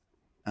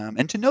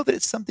 and to know that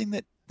it's something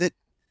that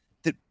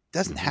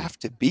doesn't Hmm. have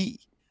to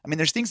be. I mean,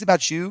 there's things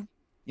about you,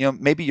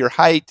 maybe your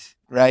height,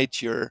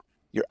 right, your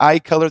eye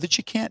color that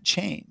you can't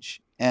change,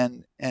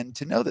 and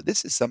to know that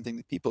this is something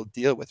that people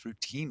deal with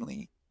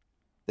routinely,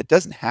 that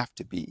doesn't have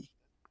to be.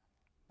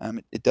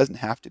 It doesn't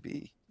have to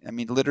be. I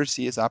mean,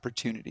 literacy is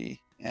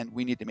opportunity, and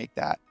we need to make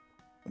that.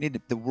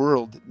 The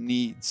world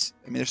needs.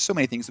 I mean, there's so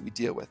many things that we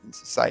deal with in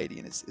society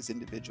and as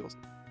individuals.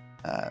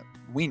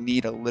 We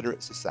need a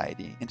literate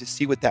society, and to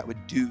see what that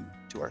would do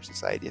to our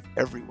society if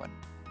everyone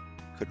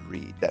could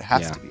read. That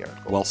has to be our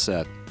goal. Well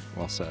said.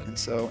 Well said.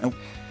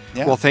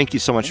 Well, thank you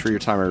so much for your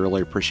time. I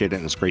really appreciate it,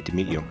 and it's great to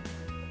meet you.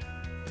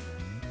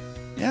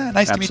 Yeah,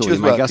 nice to meet you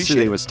as well. My guest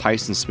today was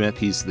Tyson Smith.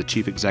 He's the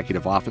Chief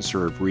Executive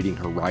Officer of Reading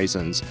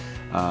Horizons.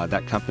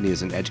 That company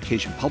is an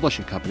education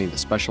publishing company that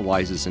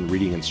specializes in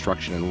reading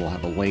instruction, and we'll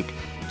have a link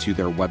to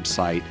their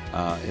website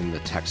in the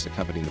text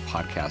accompanying the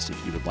podcast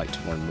if you would like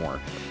to learn more.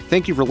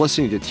 Thank you for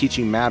listening to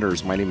Teaching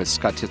Matters. My name is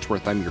Scott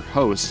Titsworth. I'm your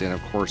host, and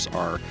of course,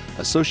 our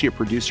associate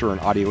producer and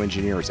audio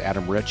engineer is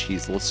Adam Rich.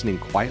 He's listening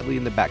quietly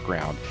in the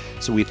background.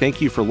 So we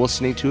thank you for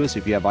listening to us.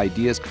 If you have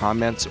ideas,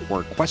 comments,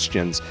 or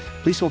questions,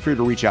 please feel free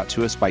to reach out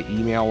to us by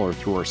email or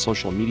through our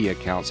social media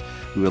accounts.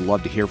 We would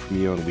love to hear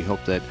from you, and we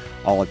hope that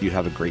all of you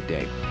have a great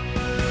day.